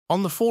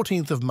On the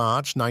 14th of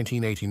March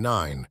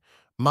 1989,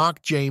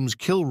 Mark James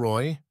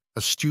Kilroy, a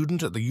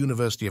student at the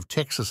University of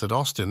Texas at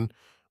Austin,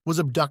 was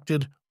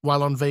abducted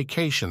while on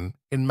vacation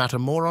in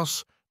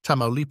Matamoros,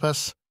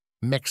 Tamaulipas,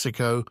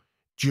 Mexico,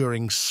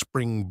 during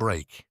spring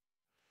break.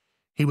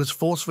 He was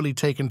forcefully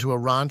taken to a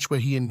ranch where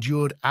he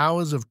endured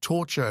hours of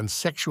torture and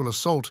sexual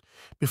assault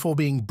before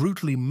being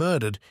brutally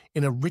murdered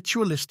in a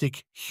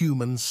ritualistic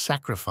human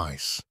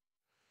sacrifice.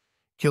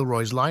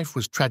 Kilroy's life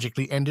was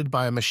tragically ended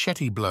by a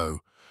machete blow,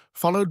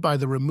 followed by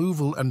the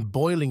removal and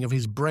boiling of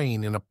his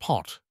brain in a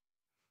pot.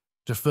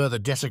 To further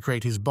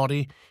desecrate his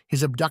body,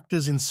 his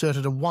abductors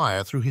inserted a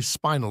wire through his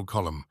spinal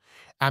column,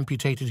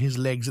 amputated his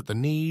legs at the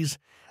knees,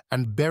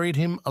 and buried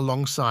him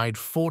alongside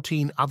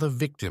 14 other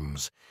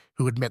victims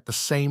who had met the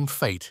same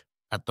fate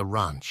at the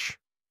ranch.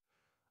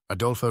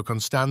 Adolfo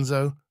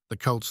Constanzo, the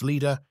cult's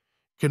leader,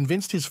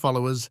 convinced his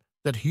followers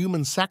that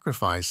human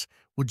sacrifice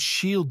would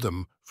shield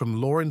them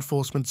from law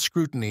enforcement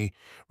scrutiny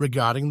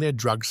regarding their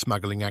drug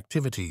smuggling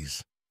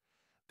activities.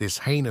 This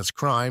heinous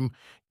crime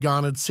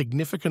garnered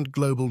significant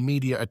global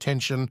media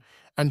attention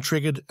and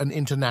triggered an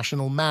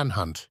international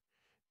manhunt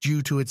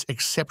due to its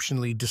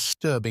exceptionally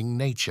disturbing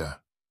nature.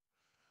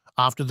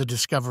 After the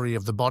discovery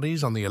of the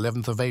bodies on the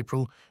 11th of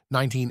April,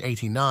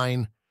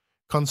 1989,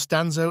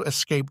 Constanzo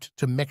escaped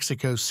to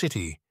Mexico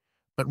City,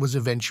 but was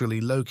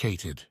eventually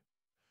located.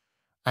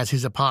 As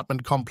his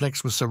apartment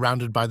complex was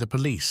surrounded by the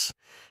police,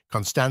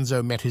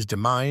 Constanzo met his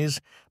demise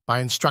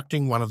by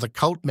instructing one of the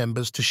cult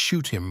members to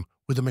shoot him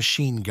with a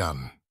machine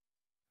gun.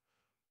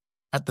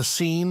 At the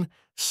scene,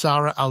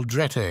 Sara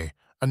Aldrete,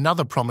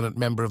 another prominent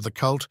member of the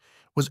cult,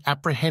 was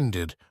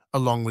apprehended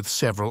along with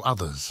several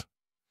others.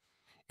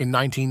 In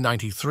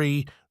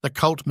 1993, the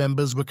cult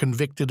members were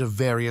convicted of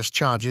various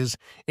charges,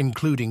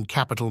 including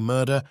capital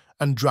murder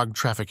and drug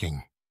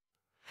trafficking.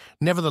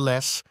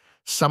 Nevertheless,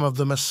 some of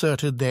them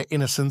asserted their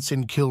innocence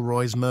in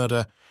Kilroy's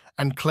murder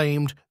and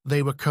claimed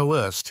they were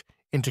coerced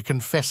into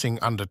confessing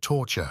under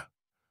torture.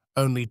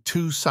 Only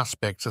 2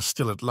 suspects are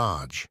still at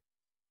large.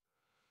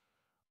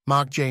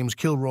 Mark James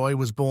Kilroy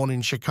was born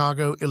in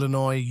Chicago,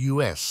 Illinois,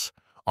 U.S.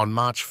 on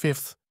March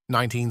 5,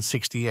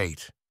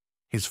 1968.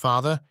 His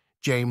father,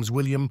 James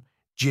William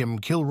Jim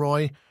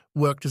Kilroy,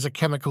 worked as a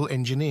chemical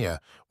engineer,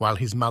 while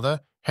his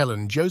mother,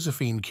 Helen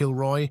Josephine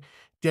Kilroy,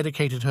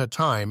 dedicated her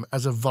time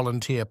as a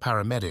volunteer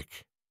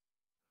paramedic.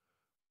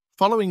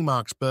 Following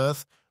Mark's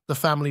birth, the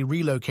family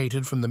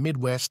relocated from the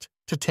Midwest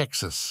to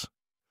Texas.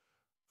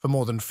 For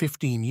more than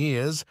 15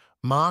 years,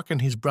 Mark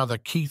and his brother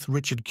Keith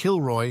Richard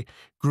Kilroy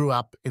grew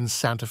up in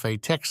Santa Fe,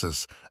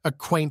 Texas, a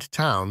quaint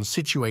town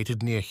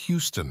situated near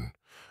Houston.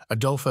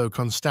 Adolfo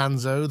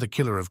Constanzo, the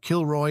killer of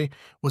Kilroy,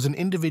 was an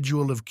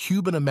individual of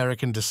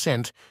Cuban-American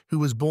descent who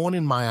was born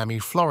in Miami,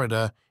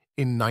 Florida,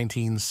 in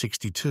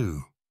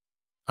 1962.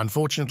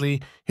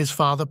 Unfortunately, his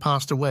father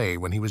passed away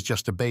when he was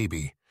just a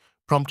baby,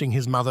 prompting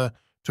his mother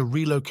to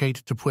relocate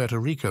to Puerto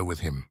Rico with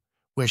him,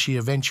 where she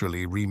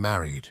eventually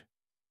remarried.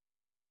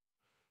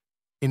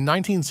 In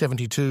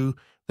 1972,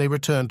 they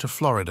returned to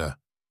Florida,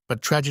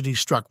 but tragedy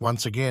struck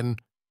once again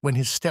when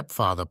his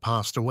stepfather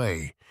passed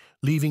away,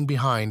 leaving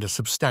behind a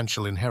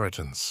substantial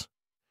inheritance.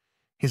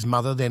 His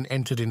mother then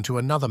entered into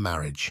another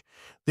marriage,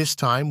 this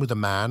time with a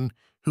man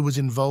who was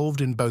involved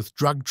in both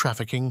drug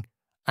trafficking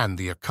and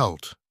the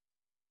occult.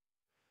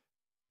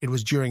 It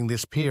was during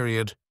this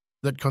period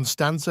that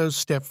Constanzo's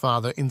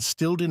stepfather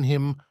instilled in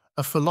him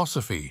a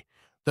philosophy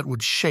that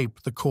would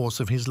shape the course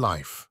of his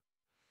life.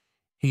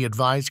 He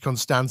advised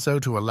Constanzo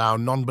to allow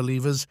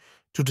non-believers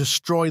to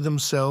destroy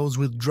themselves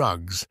with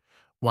drugs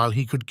while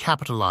he could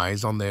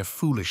capitalize on their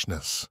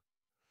foolishness.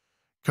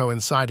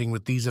 Coinciding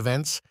with these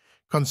events,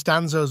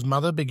 Constanzo's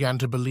mother began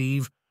to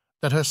believe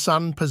that her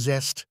son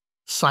possessed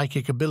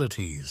psychic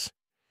abilities.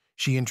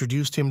 She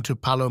introduced him to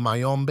Palo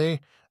Mayombe,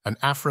 an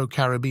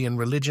Afro-Caribbean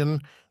religion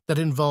that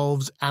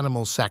involves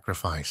animal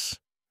sacrifice.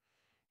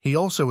 He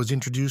also was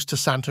introduced to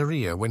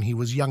Santeria when he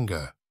was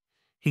younger.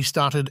 He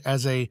started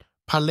as a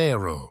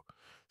palero,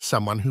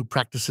 someone who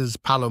practices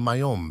Palo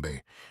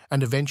Mayombe,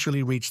 and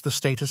eventually reached the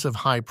status of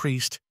high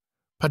priest,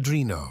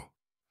 padrino.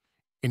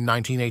 In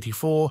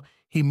 1984,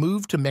 he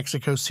moved to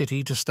Mexico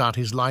City to start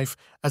his life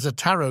as a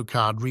tarot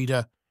card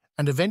reader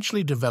and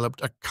eventually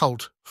developed a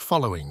cult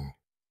following.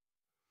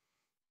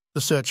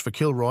 The search for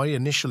Kilroy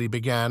initially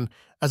began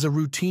as a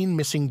routine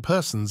missing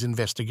persons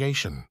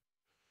investigation.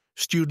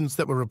 Students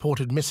that were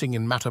reported missing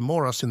in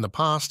Matamoros in the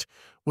past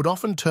would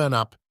often turn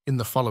up in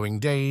the following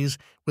days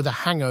with a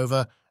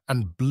hangover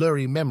and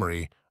blurry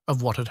memory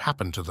of what had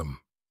happened to them.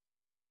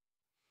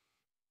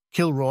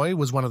 Kilroy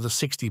was one of the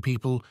 60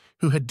 people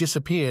who had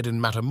disappeared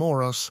in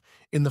Matamoros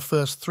in the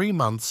first 3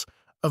 months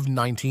of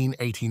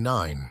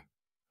 1989.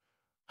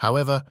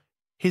 However,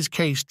 his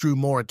case drew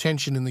more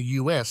attention in the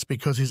U.S.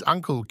 because his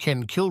uncle,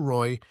 Ken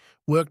Kilroy,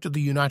 worked at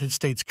the United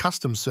States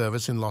Customs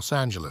Service in Los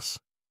Angeles.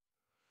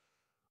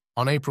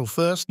 On April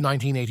 1,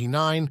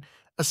 1989,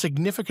 a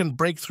significant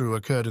breakthrough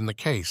occurred in the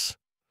case.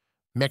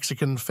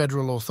 Mexican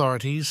federal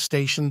authorities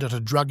stationed at a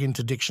drug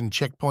interdiction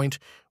checkpoint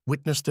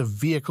witnessed a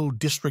vehicle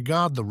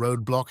disregard the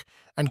roadblock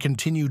and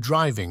continue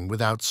driving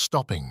without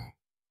stopping.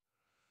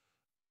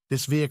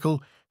 This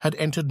vehicle had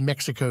entered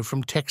Mexico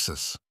from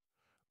Texas,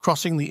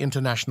 crossing the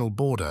international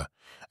border,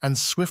 and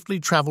swiftly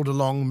traveled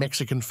along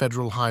Mexican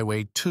Federal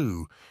Highway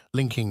 2,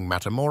 linking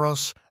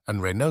Matamoros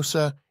and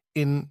Reynosa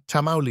in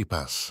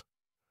Tamaulipas.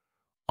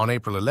 On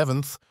April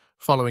 11th,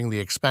 following the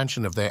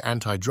expansion of their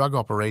anti-drug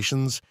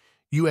operations,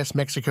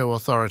 U.S.-Mexico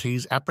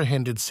authorities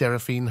apprehended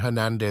Serafin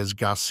Hernandez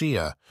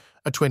Garcia,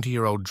 a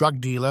 20-year-old drug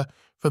dealer,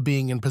 for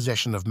being in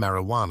possession of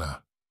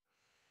marijuana.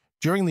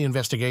 During the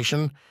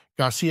investigation,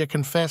 Garcia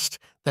confessed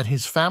that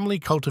his family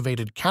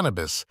cultivated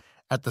cannabis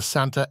at the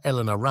Santa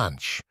Elena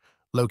Ranch,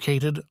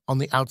 located on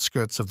the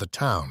outskirts of the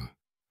town.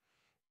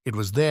 It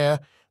was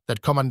there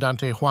that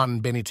Comandante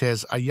Juan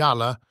Benitez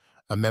Ayala,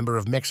 a member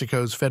of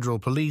Mexico's federal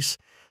police,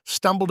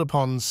 stumbled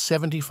upon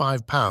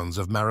 75 pounds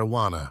of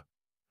marijuana.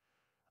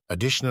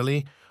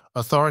 Additionally,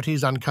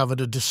 authorities uncovered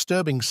a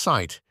disturbing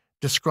sight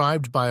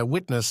described by a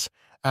witness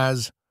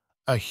as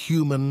a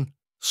human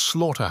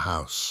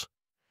slaughterhouse.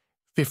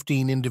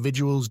 15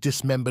 individuals'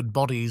 dismembered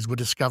bodies were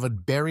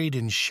discovered buried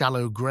in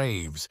shallow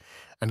graves,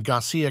 and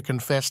Garcia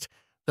confessed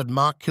that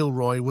Mark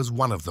Kilroy was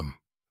one of them.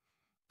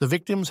 The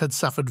victims had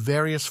suffered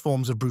various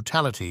forms of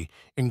brutality,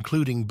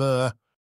 including burr,